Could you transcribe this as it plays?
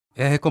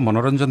यह एक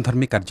मनोरंजन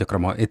धर्मी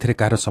कार्यक्रम एथिरे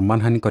कहार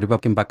सम्मान हानि करबा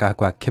किंबा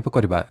काहाको आक्षेप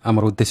करबा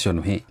आमर उद्देश्य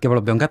नुहे केवल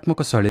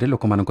व्यंगात्मक शैली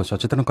लोक मानक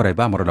सचेतन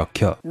कराइबा आमर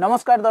लक्ष्य।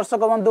 नमस्कार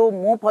दर्शक बंधु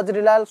मु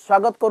फजरीलाल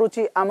स्वागत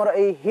करुछि आमर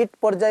एई हिट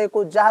पर्याय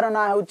को जार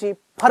ना होछि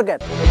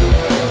फॉरगेट।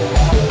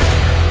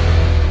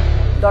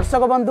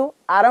 दर्शक बंधु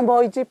आरंभ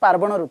होइछि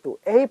पार्वण ऋतु।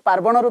 एही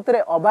पार्वण ऋतु रे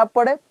अभाव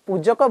पड़े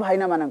पूजक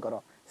भाईना मानकर।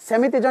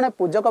 सेमिति जने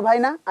पूजक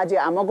भाईना आज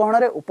आम गहण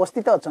रे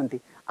उपस्थित अछंती।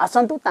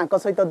 आसंतु तांको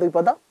सहित दुई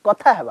पद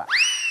कथा हेबा।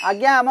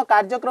 आज्ञा आम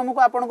कार्यक्रम को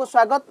आपन को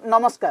स्वागत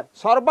नमस्कार।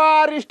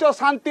 सर्वारिष्ट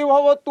शांति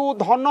भवतु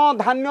धन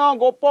धान्य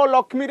गोप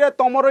लक्ष्मी रे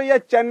तमरो ये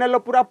चैनल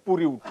पूरा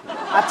पूरी उठी।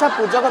 अच्छा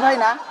पूजक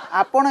भाईना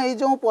आपण एई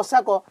जो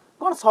पोशाक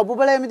कोन सब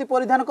बेले एमिति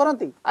परिधान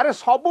करंती? अरे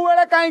सब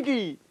बेले काहे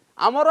की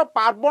हमर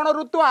पार्वण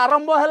ऋतु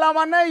आरंभ हैला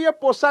माने ये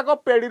पोशाक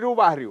पेड़ी रु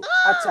बाहरियो।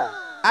 अच्छा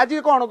आज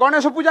कौन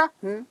गणेश पूजा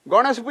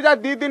गणेश पूजा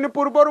 2 दिन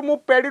पूर्व मु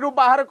पेड़ी रु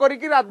बाहर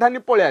करिकी राजधानी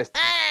पळे आस।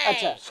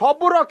 अच्छा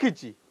सब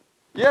रखिची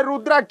ये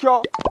रुद्राक्ष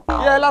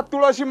ये हैला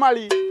तुलसी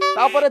माली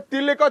तापरे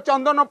तिलक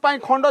चंदन पाई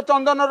खंड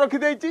चंदन रखी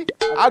देइची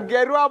आ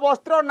गेरुआ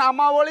वस्त्र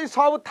नामावली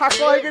सब थाक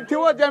होइके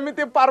थिवो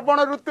जेमिति पार्वण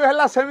ऋतु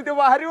हैला सेमिति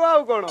बाहरियो आ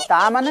कोन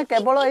ता माने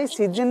केवल एई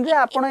सीजन रे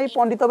आपण एई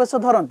पंडित वेश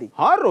धरंती?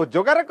 हां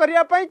रोजगार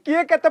करिया पाई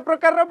किए केते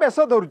प्रकार रो वेश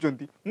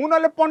धरुचंती मु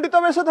नले पंडित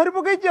वेश धरि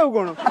पकैची आ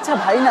कोन। अच्छा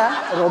भाईना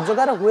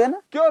रोजगार हुए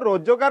ना? क्यों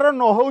रोजगार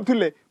न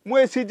होउथिले मु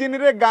ए सीजन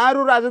रे गां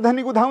रु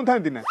राजधानी को धाउ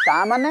थांती ना।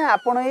 ता माने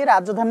आपण एई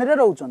राजधानी रे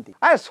रहउचंती?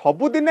 आ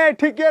सब दिन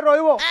एठी के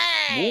रहइबो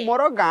मु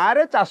मोर गां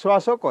रे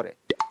चाषवास करे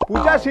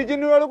पूजा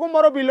सीजन बेलू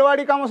मोर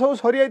बिलवाड़ी काम सब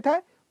सरी जाए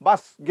था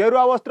बस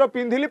गेरुआ वस्त्र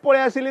पिंधिली पळे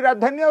आसिली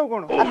राजधानी आ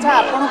कोन। अच्छा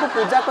आपण को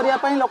पूजा करिया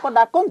पई लोक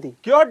डाकंती?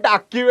 क्यों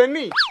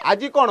डाकिबेनी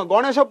आज कोन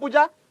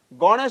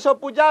गणेश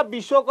पूजा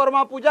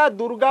विश्वकर्मा पूजा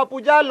दुर्गा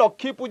पूजा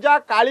लक्ष्मी पूजा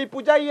काली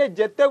पूजा ये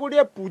जेते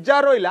गुडिए पूजा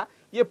रहिला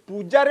ये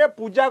पूजा रे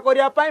पूजा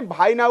करिया पाई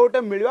भाई ना गोटे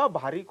मिलवा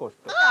भारी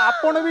कष्ट।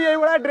 आपण भी एई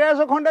वाला ड्रेस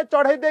खंडे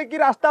चढ़ाई दे कि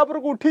रास्ता ऊपर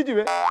को उठी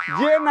जिवे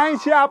जे नाही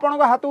से आपण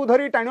को हाथ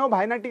धरी टाणियो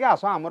भाई ना टिके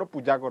आसो हमर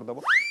पूजा कर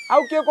दबो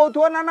आउ के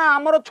कहथुवा ना ना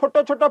हमर छोट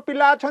छोट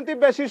पिला अछंती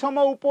बेसी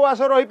समय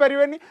उपवास रही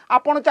परिवेनी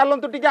आपण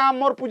चालंतु टिके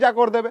हमर पूजा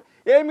कर देबे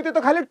एमिति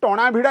तो खाली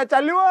टणा भिड़ा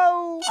चलियो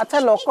आउ। अच्छा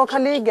लोक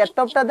खाली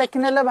गेटअप टा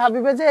देखिनेले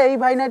भाबिबे जे एई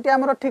भाईनाटी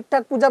हमर ठीक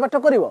ठाक पूजा पाठ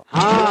करिवो।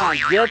 हां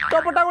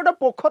गेटअप टा गोटे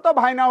पोखत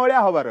भाईना होलिया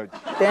हबार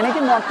अछि तेणी कि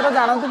मंत्र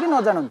जानंतु कि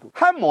न जानंतु?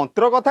 हां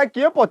मंत्र कथा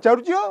किए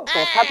पचारुछि हो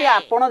तथापि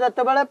आपण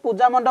जते बेले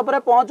पूजा मंडप रे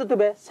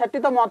पहुंचुतिबे सेठी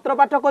तो मंत्र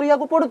पाठ करिया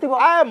को पडुतिबो।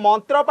 आ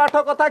मंत्र पाठ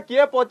कथा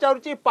किए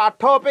पचारुछि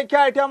पाठ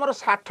अपेक्षा एठी हमर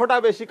 60 टा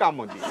बेसी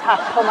काम अछि।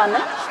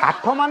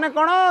 60 माने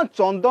कोन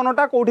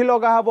चंदनटा कोठी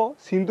लगा हबो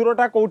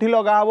सिंदूरटा कोठी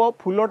लगा हबो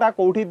फूलटा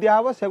कोठी दिया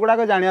हबो सेगुडा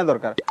को जानिया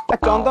दरकार।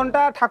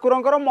 चंदनटा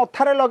ठाकुरंकर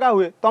मथारे लगा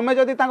हुए तमे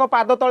जदी तांको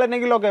पाद तळे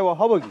नेगी लगेबो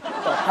हबो कि?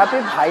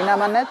 तथापि भाईना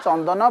माने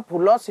चंदन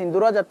फूल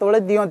सिंदूर जतबेले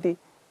दियंती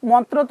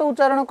मंत्र तो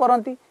उच्चारण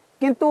करंती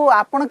किंतु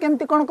आपण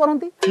केमती कोन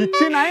करंती?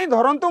 किछि नाही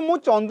धरंतु मु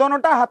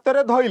चंदनटा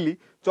हातरे धइली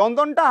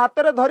चंदनटा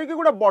हातरे धरी कि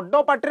गोटे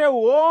बड़ पाटरे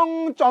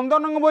ओं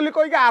चंदन बोली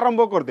कहि के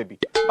आरंभ कर देबी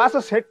बस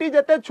सेठी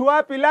जते छुआ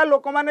पिला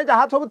लोक माने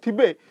जहा सब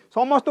थिबे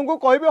समस्त को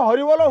कहबे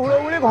हरिबोल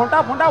हुळहुळी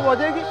घंटा फंटा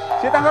बजे कि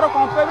से तांगर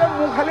कंपेबे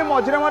मु खाली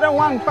मझरे मरे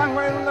वांग पांग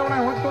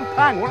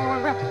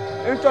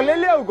ए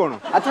चलेली आ कोन।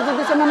 अच्छा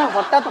जदी से माने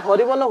हठात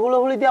हरिबोल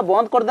हुळहुळी दिया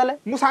बंद कर देले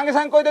मु संगे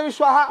संग कहि देबी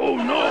स्वाहा।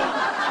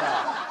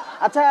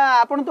 अच्छा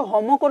आपण तो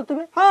होम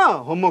करथबे? हां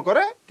होम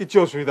करे किछि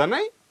असुविधा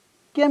नाही।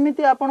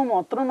 केमिति आपण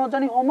मंत्र न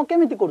जानी होम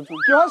केमिति करछु?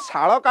 क्यों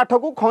शाल काठ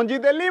को खंजी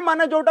देली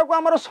माने जोटा को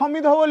हमर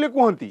समिध बोली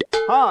कहंती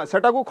हां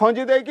सेटा को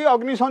खंजी दे कि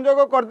अग्नि संयोग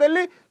कर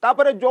देली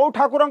तापरे जो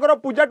ठाकुरंकर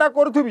पूजाटा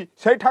करथुबी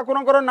सेई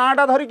ठाकुरंकर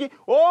नाटा धरी कि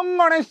ओम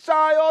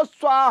गणेशाय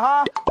स्वाहा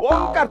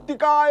ओम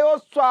कार्तिकाय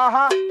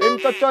स्वाहा एम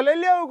तो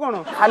चलेली आ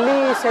कोन।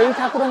 खाली सेई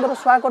ठाकुरंकर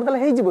स्वाहा कर देले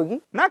हेइ जिवो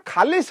कि? ना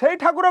खाली सेई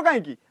ठाकुर काहे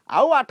की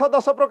आउ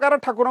 8-10 प्रकार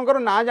ठाकुरंकर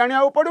ना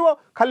जानिया पड़िबो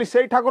खाली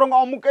सेई ठाकुरंक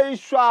अमुके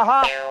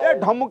स्वाहा ए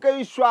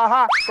ढमुके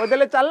स्वाहा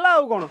कहदेले चलला आ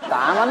कोन।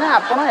 ता माने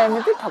आपण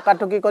एमिति ठका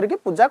ठकी करके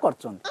पूजा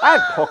करछन? आ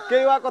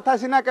ठकेवा कथा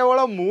सिना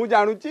केवल मु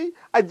जानुची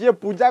आ जे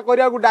पूजा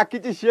करिया को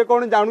डाकीची से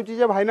कोन जानुची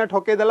जे भाईना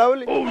ठके देला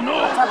बोली।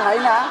 अच्छा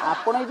भाईना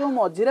आपण जो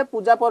मझिरे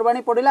पूजा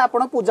परबाणी पडिला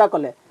आपण पूजा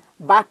कले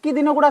बाकी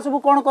दिन गुडा सब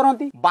कोन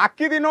करंती?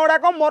 बाकी दिन गुडा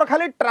को मोर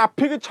खाली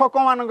ट्रैफिक छक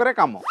मानकरे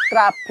काम।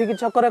 ट्रैफिक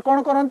छक रे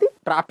कोन करंती?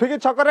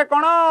 ट्रैफिक छक रे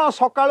कोन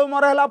सकाळू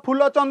मोर हैला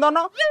फूल चंदन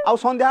आ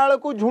संध्या बेल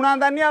को झुणा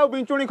दानी आ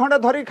बिंचुणी खंडे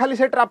धरी खाली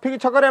से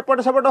ट्रैफिक छक रे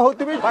एपट सेपट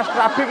होतिबी बस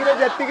ट्रैफिक रे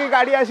जेतिकी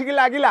गाड़ी आसी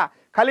लागिला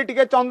खाली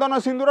टिके चंदन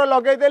सिंदूर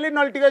लगे देली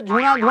नल टिके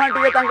झुणा धुआ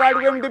टिके तांका आडू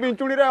एमती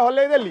बिंचुणी रे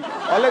हले देली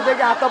हले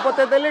देके हाथ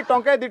पते देली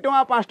टंके 2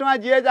 टଙ୍କା 5 टଙ୍କା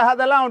जिए जहा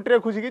देला अंटी रे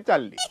खुशी की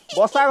चलली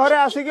बसा घरे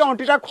आसी की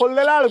अंटीटा खोल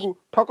देला बेलू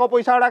ठक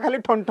पैसा गुड़ा खाली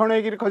ठन ठन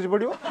होइकी खसी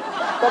पड़िबो।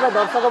 तबे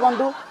दर्शक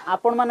बंधु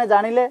आपण माने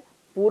जानिले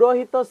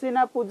पुरोहित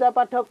सीना पूजा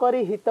पाठ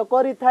करी हित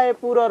करी थाए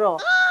पुरर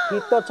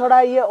हित छड़ा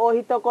ये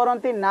अहित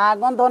करंती ना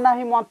गंध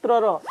नाही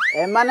मंत्रर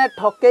एमाने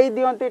ठकेई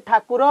दियंती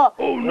ठाकुर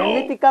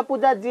एमितिका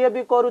पूजा जे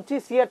भी करूची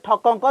सिए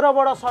ठकंकर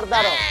बड़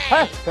सरदार।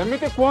 हे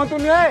सेमिति कहंतु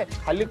नै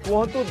खाली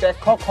कहंतु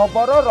देख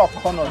खबर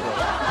रख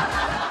नजर।